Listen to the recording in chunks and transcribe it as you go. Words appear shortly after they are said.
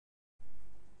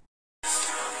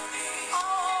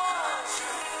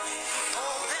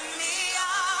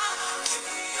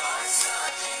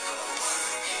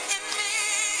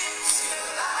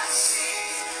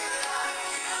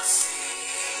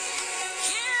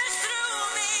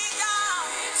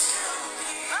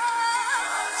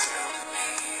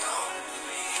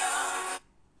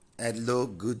Hello,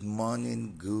 good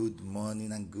morning,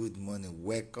 and good morning.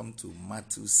 Welcome to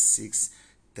Matthew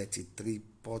 6:33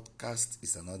 podcast.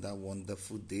 It's another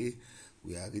wonderful day.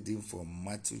 We are reading from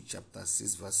Matthew chapter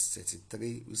 6, verse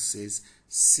 33, which says,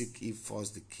 "Seek ye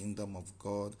first the kingdom of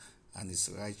God and his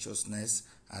righteousness,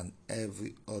 and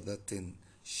every other thing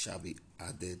shall be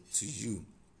added to you."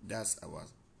 That's our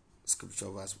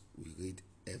scripture verse we read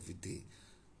every day.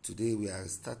 Today we are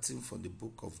starting from the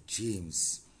book of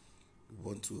James. We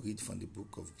want to read from the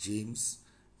book of James,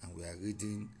 and we are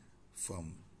reading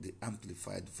from the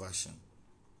Amplified Version.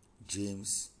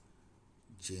 James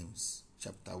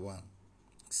chapter 1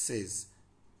 says,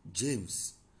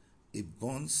 "James, a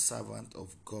bond servant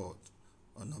of God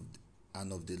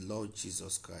and of the Lord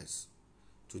Jesus Christ,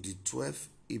 to the 12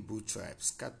 Hebrew tribes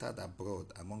scattered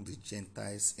abroad among the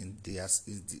Gentiles in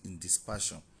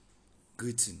dispersion,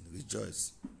 greeting,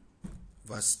 rejoice."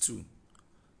 Verse 2,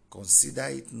 "Consider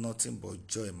it nothing but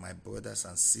joy, my brothers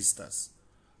and sisters,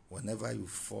 whenever you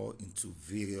fall into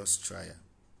various trials.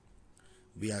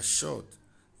 Be assured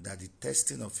that the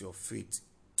testing of your faith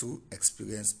through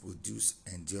experience produces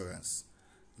endurance,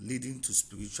 leading to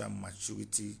spiritual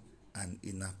maturity and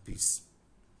inner peace.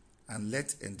 And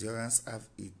let endurance have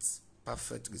its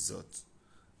perfect result,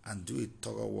 and do a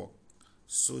thorough work,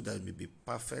 so that you may be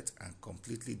perfect and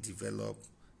completely developed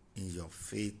in your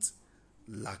faith,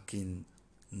 lacking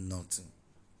nothing."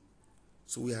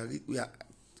 So we are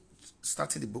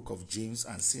starting the book of James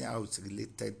and seeing how it's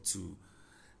related to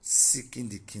seeking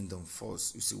the kingdom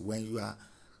first. You see, when you are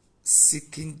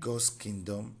seeking God's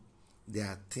kingdom, there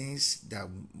are things that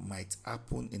might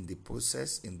happen in the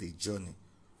process, in the journey.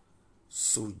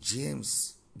 So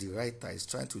James, the writer, is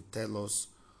trying to tell us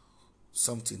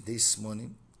something this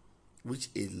morning, which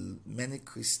many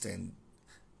Christians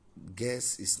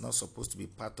guess is not supposed to be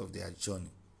part of their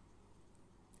journey.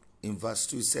 In verse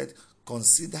 2, he said,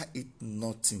 "Consider it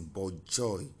nothing but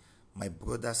joy, my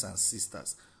brothers and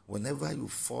sisters, whenever you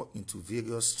fall into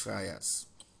various trials."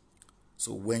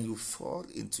 So when you fall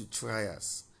into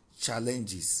trials,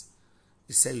 challenges,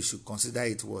 he said you should consider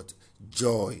it what?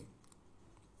 Joy.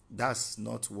 That's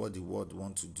not what the world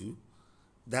wants to do.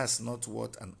 That's not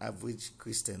what an average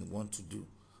Christian wants to do.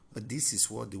 But this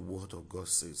is what the word of God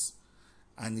says.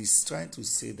 And he's trying to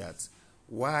say that,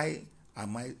 why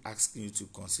am I asking you to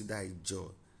consider it joy?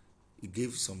 He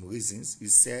gave some reasons. He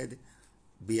said,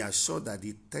 "Be assured that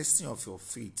the testing of your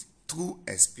faith through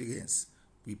experience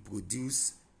will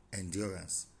produce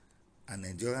endurance, and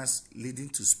endurance leading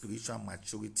to spiritual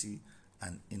maturity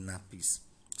and inner peace."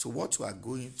 So what you are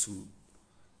going to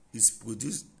is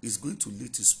going to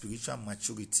lead to spiritual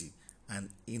maturity and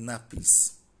inner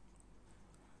peace.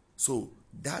 So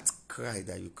that cry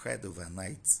that you cried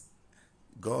overnight,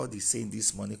 God is saying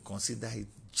this morning, consider it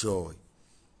joy.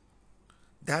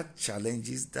 That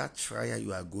challenges, that trial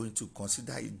you are going to,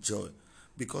 consider it joy,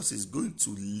 because it's going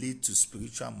to lead to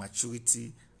spiritual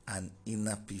maturity and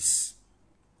inner peace.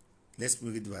 Let's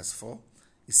read verse 4.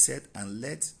 It said, "And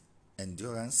let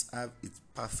endurance have its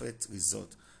perfect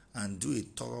result, and do a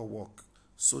thorough work,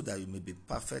 so that you may be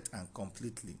perfect and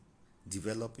completely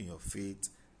develop in your faith,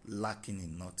 lacking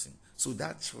in nothing." So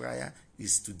that trial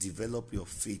is to develop your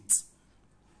faith.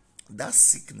 That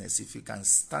sickness, if you can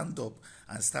stand up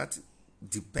and start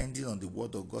depending on the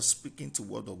word of God, speaking to the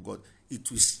word of God,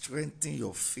 it will strengthen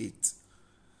your faith.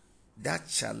 That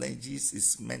challenges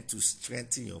is meant to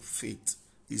strengthen your faith,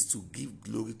 is to give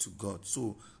glory to God.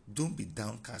 So don't be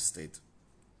downcasted.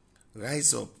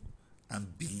 Rise up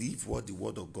and believe what the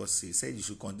word of God says. He said you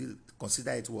should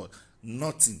consider it what?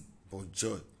 Nothing but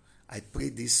joy. I pray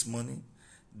this morning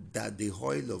that the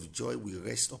oil of joy will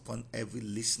rest upon every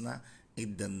listener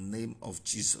in the name of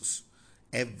Jesus.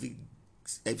 Every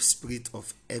spirit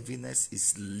of heaviness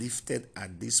is lifted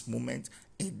at this moment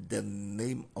in the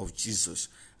name of Jesus.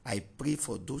 I pray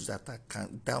for those that are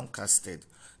downcasted.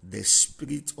 The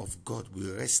Spirit of God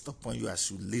will rest upon you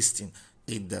as you listen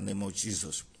in the name of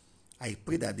Jesus. I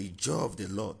pray that the joy of the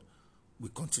Lord will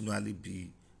continually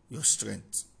be your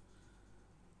strength.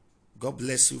 God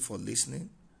bless you for listening.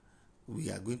 We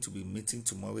are going to be meeting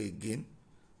tomorrow again.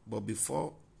 But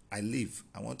before I leave,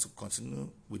 I want to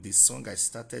continue with the song I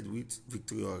started with,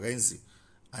 Victoria Orenzi,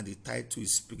 and the title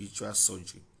is Spiritual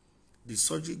Surgery. The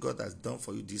surgery God has done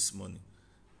for you this morning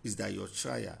is that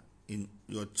in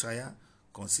your trial,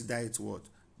 consider it what?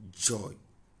 Joy.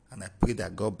 And I pray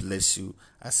that God bless you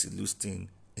as you listen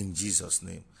in Jesus'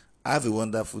 name. Have a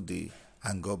wonderful day,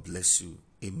 and God bless you.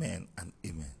 Amen and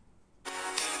amen.